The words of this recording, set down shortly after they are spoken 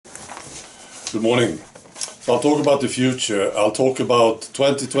Good morning. So I'll talk about the future. I'll talk about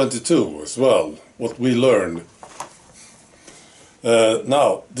 2022 as well, what we learned.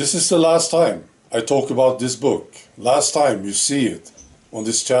 Now, this is the last time I talk about this book. Last time you see it on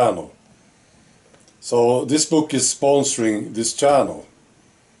this channel. So this book is sponsoring this channel.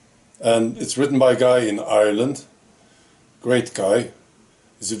 And it's written by a guy in Ireland. Great guy.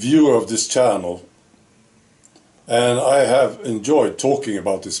 He's a viewer of this channel. And I have enjoyed talking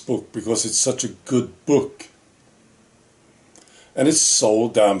about this book because it's such a good book. And it's so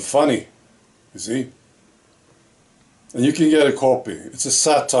damn funny, you see. And you can get a copy. It's a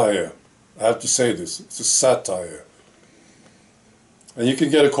satire. I have to say this. It's a satire. And you can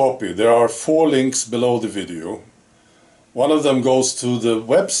get a copy. There are 4 links below the video. One of them goes to the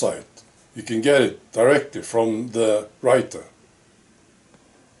website. You can get it directly from the writer.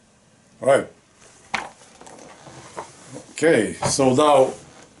 All right. Okay, so now,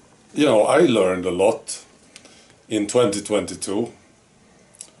 I learned a lot in 2022.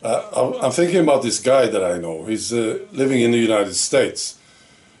 I'm thinking about this guy that I know. He's living in the United States.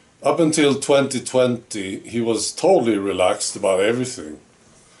 Up until 2020, he was totally relaxed about everything.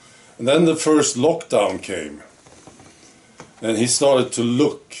 And then the first lockdown came. And he started to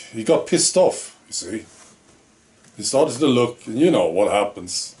look. He got pissed off, you see. He started to look, and you know what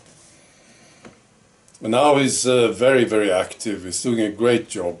happens. And now he's very, very active. He's doing a great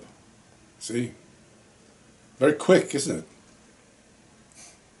job. See? Very quick, isn't it?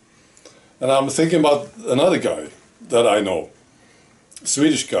 And I'm thinking about another guy that I know. A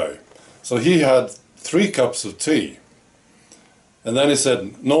Swedish guy. So he had 3 cups of tea. And then he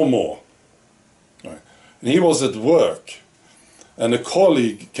said, no more. Right. And he was at work. And a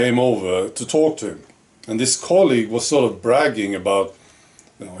colleague came over to talk to him. And this colleague was sort of bragging about,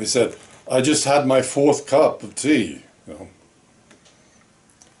 he said, I just had my 4th cup of tea.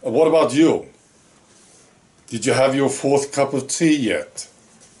 What about you? Did you have your 4th cup of tea yet?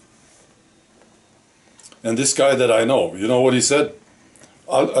 And this guy that I know, you know what he said?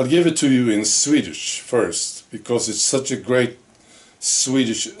 I'll give it to you in Swedish first, because it's such a great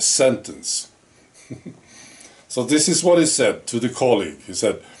Swedish sentence. So this is what he said to the colleague. He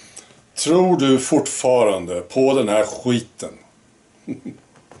said, tror du fortfarande på den här skiten?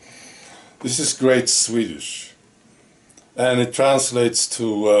 This is great Swedish. And it translates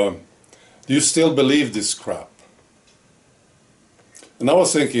to, do you still believe this crap? And I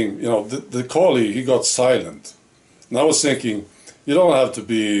was thinking, the colleague, he got silent. And I was thinking, you don't have to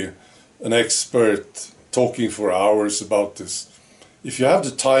be an expert talking for hours about this. If you have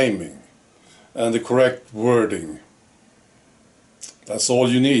the timing and the correct wording, that's all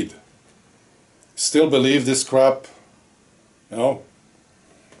you need. Still believe this crap?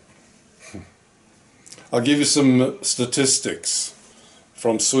 I'll give you some statistics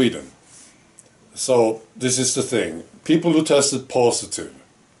from Sweden. So this is the thing. People who tested positive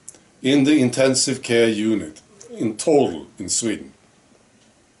in the intensive care unit in total in Sweden.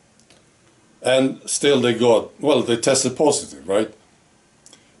 And still they tested positive, right?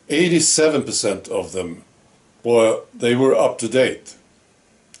 87% of them were up to date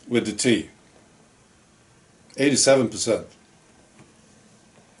with the tea. 87%.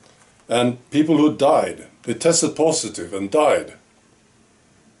 And people who died, they tested positive and died.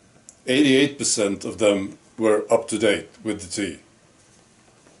 88% of them were up to date with the tea.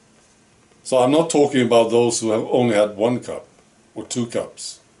 So I'm not talking about those who have only had 1 cup or 2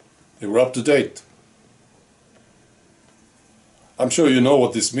 cups. They were up to date. I'm sure you know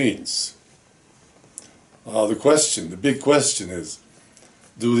what this means. The big question is,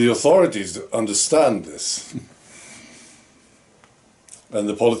 do the authorities understand this? And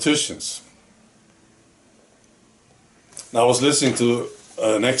the politicians. Now I was listening to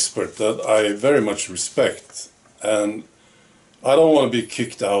an expert that I very much respect, and I don't want to be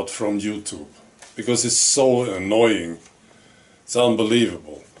kicked out from YouTube because it's so annoying. It's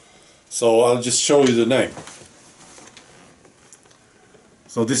unbelievable. So I'll just show you the name.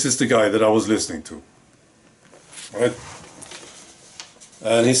 So this is the guy that I was listening to. Right?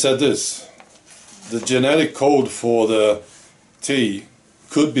 And he said this: the genetic code for the tea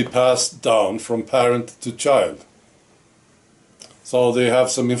could be passed down from parent to child. So they have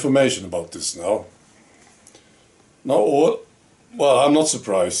some information about this now. Well, I'm not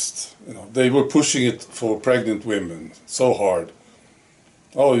surprised. They were pushing it for pregnant women so hard.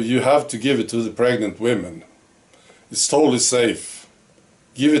 Oh, you have to give it to the pregnant women. It's totally safe.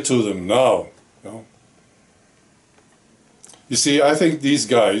 Give it to them now. You see, I think these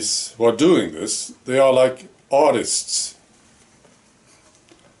guys who are doing this, they are like artists.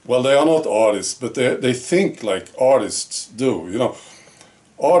 Well, they are not artists, but they think like artists do.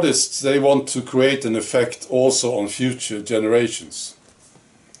 Artists, they want to create an effect also on future generations.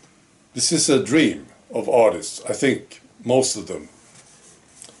 This is a dream of artists, I think, most of them.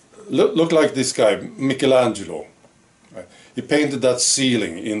 Look like this guy, Michelangelo. Right? He painted that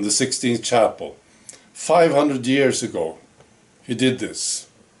ceiling in the Sixtine Chapel. 500 years ago, he did this.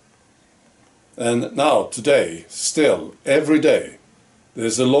 And now, today, still, every day,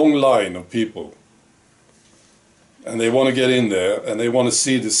 there's a long line of people. And they want to get in there, and they want to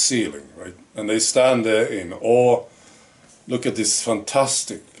see the ceiling, right? And they stand there in awe. Look at this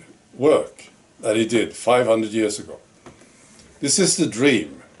fantastic work that he did 500 years ago. This is the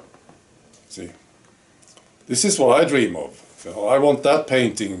dream. See? This is what I dream of. You know, I want that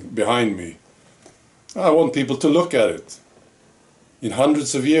painting behind me. I want people to look at it in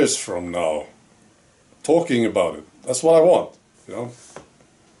hundreds of years from now, talking about it. That's what I want, you know.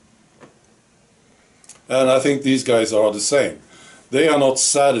 And I think these guys are the same. They are not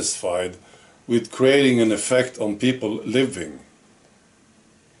satisfied with creating an effect on people living.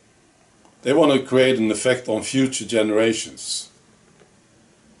 They want to create an effect on future generations.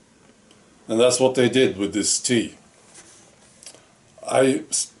 And that's what they did with this tea. I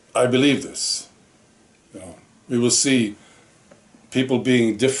believe this. You know, we will see people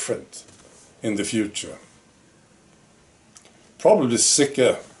being different in the future. Probably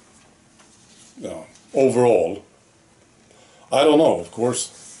sicker, you know, overall. I don't know, of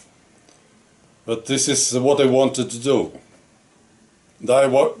course. But this is what they wanted to do.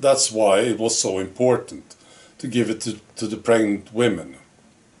 That's why it was so important to give it to the pregnant women.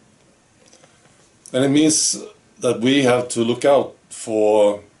 And it means that we have to look out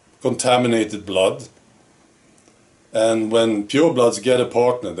for contaminated blood. And when purebloods get a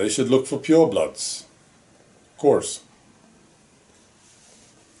partner, they should look for purebloods. Of course.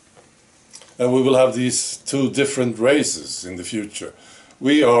 And we will have these two different races in the future.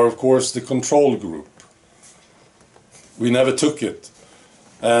 We are, of course, the control group. We never took it.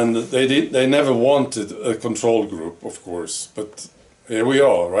 And they never wanted a control group, of course. But here we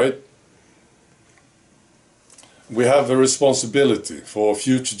are, right? We have a responsibility for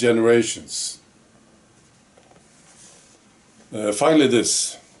future generations. Finally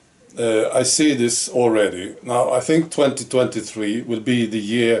this. I see this already. Now, I think 2023 will be the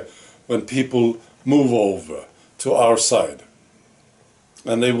year when people move over to our side.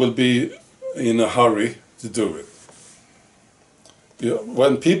 And they will be in a hurry to do it. You know,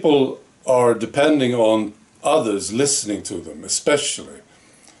 when people are depending on others listening to them, especially.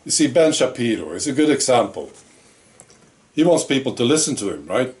 You see, Ben Shapiro is a good example. He wants people to listen to him,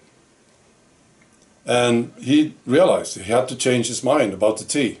 right? And he realized he had to change his mind about the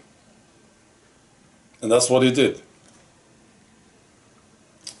tea. And that's what he did.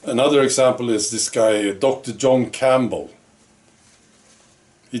 Another example is this guy, Dr. John Campbell.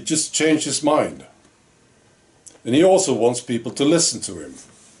 He just changed his mind. And he also wants people to listen to him.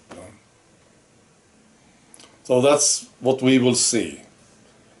 So that's what we will see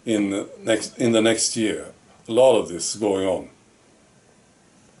in the next year. A lot of this going on.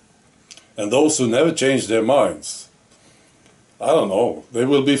 And those who never change their minds, I don't know, they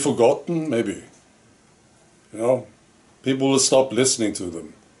will be forgotten, maybe. You know, people will stop listening to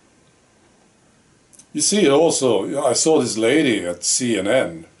them. You see it also, you know, I saw this lady at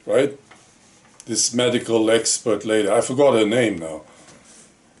CNN, right? This medical expert lady, I forgot her name now.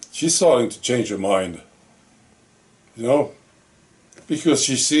 She's starting to change her mind, you know, because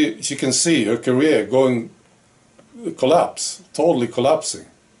she can see her career going collapse, totally collapsing.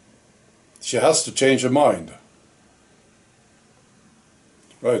 She has to change her mind.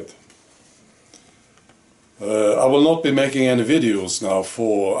 Right. I will not be making any videos now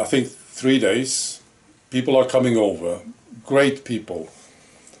for, I think, 3 days. People are coming over, great people,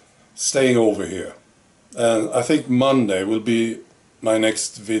 staying over here. And I think Monday will be my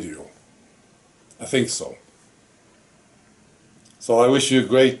next video. I think so. So I wish you a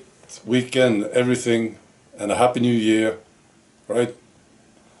great weekend, everything, and a happy new year, right?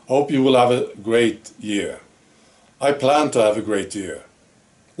 Hope you will have a great year. I plan to have a great year.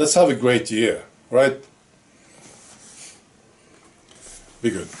 Let's have a great year, right? Be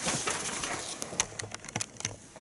good.